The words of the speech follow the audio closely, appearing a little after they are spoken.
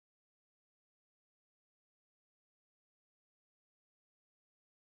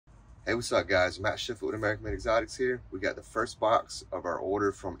Hey, what's up, guys? Matt Schiffer with AmericanMadeExotics here. We got the first box of our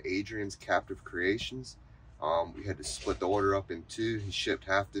order from Adrian's Captive Creations. We had to split the order up in two. He shipped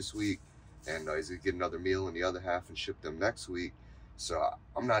half this week, and he's going to get another meal in the other half and ship them next week. So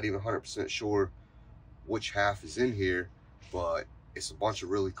I'm not even 100% sure which half is in here, but it's a bunch of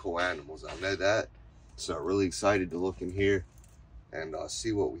really cool animals. I know that. So really excited to look in here and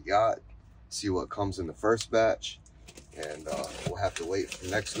see what we got, see what comes in the first batch. And we'll have to wait for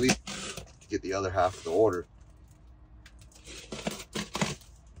next week to get the other half of the order.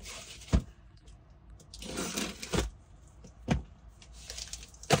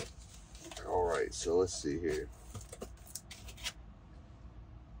 All right, so let's see here.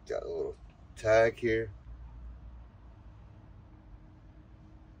 Got a little tag here.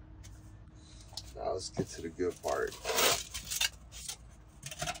 Now let's get to the good part.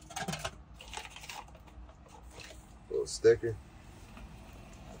 Little sticker.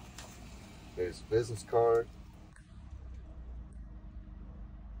 There's a business card.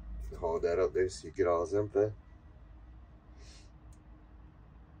 Hold that up there so you get all his info.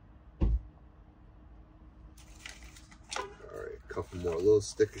 Alright, a couple more little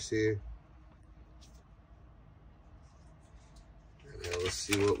stickers here. And now let's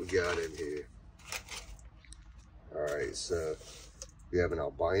see what we got in here. Alright, so we have an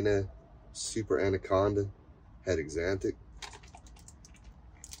albino super anaconda head exantic.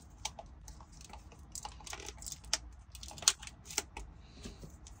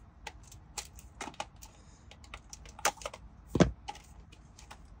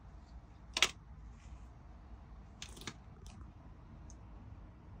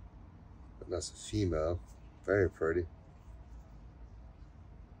 And that's a female, very pretty.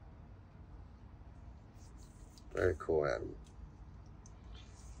 Very cool animal.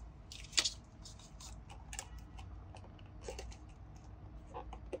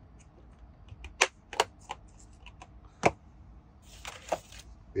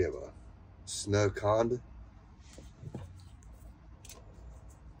 We have a snow conda,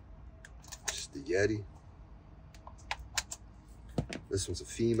 just the Yeti. This one's a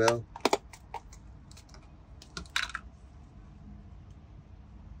female.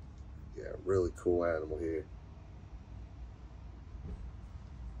 Yeah, really cool animal here.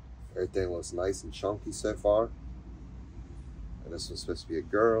 Everything looks nice and chunky so far. And this one's supposed to be a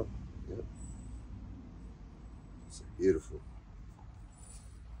girl. Yep. It's beautiful.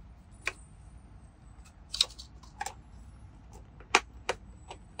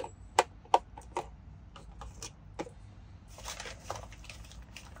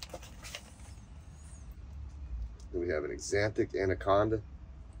 Then we have an exantic anaconda,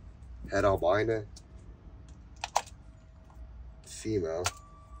 head albino, female.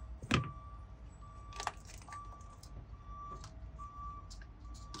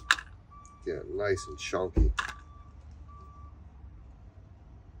 Yeah, nice and chunky.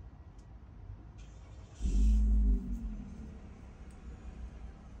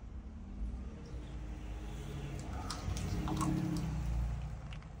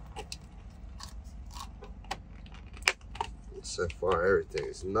 So far, everything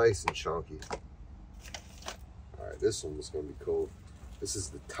is nice and chunky. All right, this one was gonna be cool. This is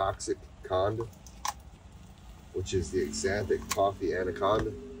the toxic conda, which is the exantic coffee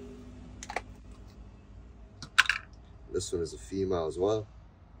anaconda. This one is a female as well.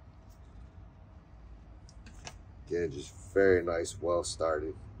 Again, just very nice, well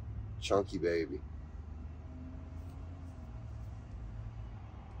started, chunky baby.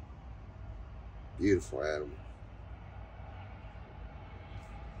 Beautiful animal.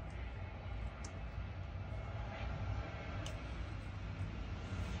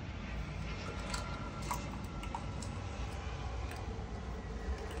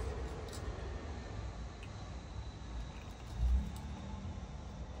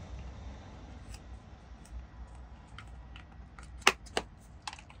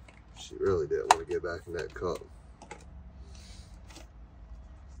 She really didn't want to get back in that cup.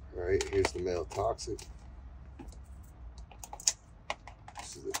 Alright, here's the male toxic.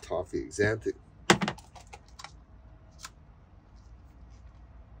 This is the toffee exantic.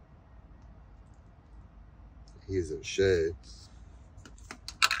 He's in shade.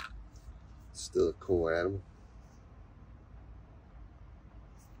 Still a cool animal.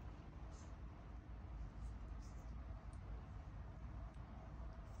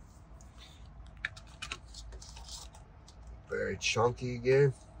 Very chunky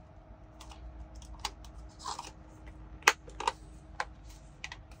again.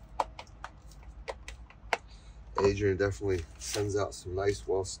 Adrian definitely sends out some nice,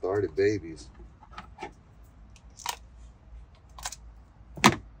 well-started babies.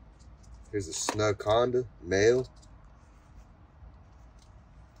 Here's a snug conda, male.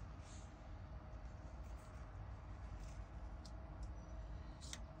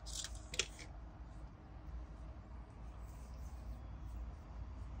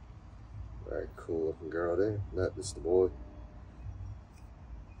 Very cool looking girl there. Not just the boy.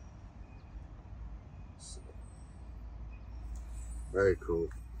 So, very cool.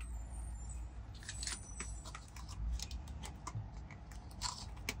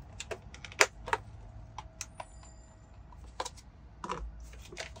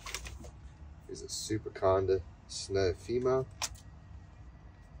 Here's a super conda snug female.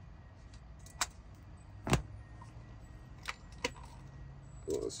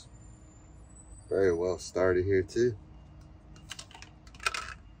 Was very well started here too.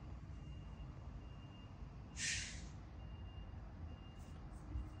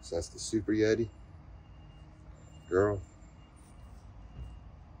 So that's the Super Yeti girl.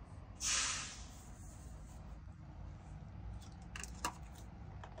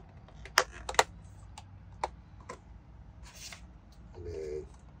 And then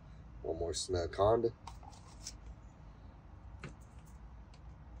one more snug conda.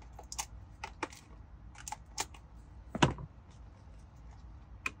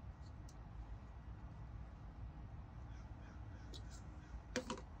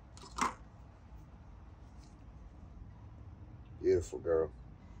 Beautiful girl.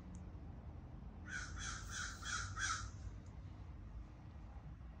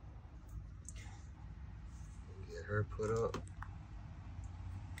 Get her put up.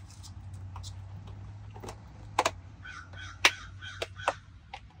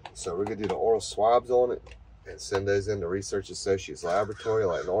 So we're gonna do the oral swabs on it and send those in to Research Associates Laboratory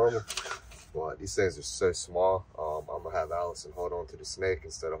like normal. But these things are so small. I'm gonna have Allison hold on to the snake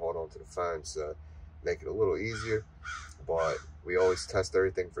instead of hold on to the phone, so make it a little easier. But we always test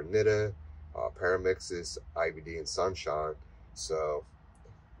everything for nidda, paramixes, IBD, and sunshine. So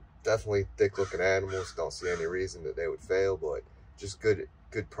definitely thick looking animals. Don't see any reason that they would fail, but just good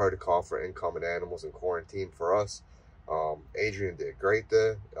protocol for incoming animals in quarantine for us. Adrian did great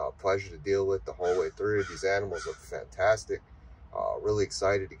there. Pleasure to deal with the whole way through. These animals look fantastic. Really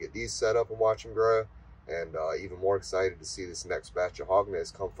excited to get these set up and watch them grow, and even more excited to see this next batch of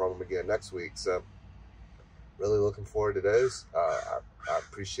Hognose come from them again next week. So really looking forward to those. I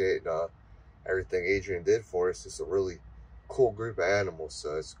appreciate everything Adrian did for us. It's a really cool group of animals,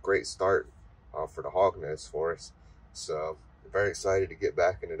 so it's a great start for the Hognose for us. So very excited to get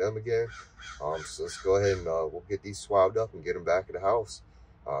back into them again. So let's go ahead and we'll get these swabbed up and get them back at the house.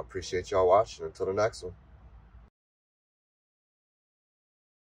 Appreciate y'all watching. Until the next one.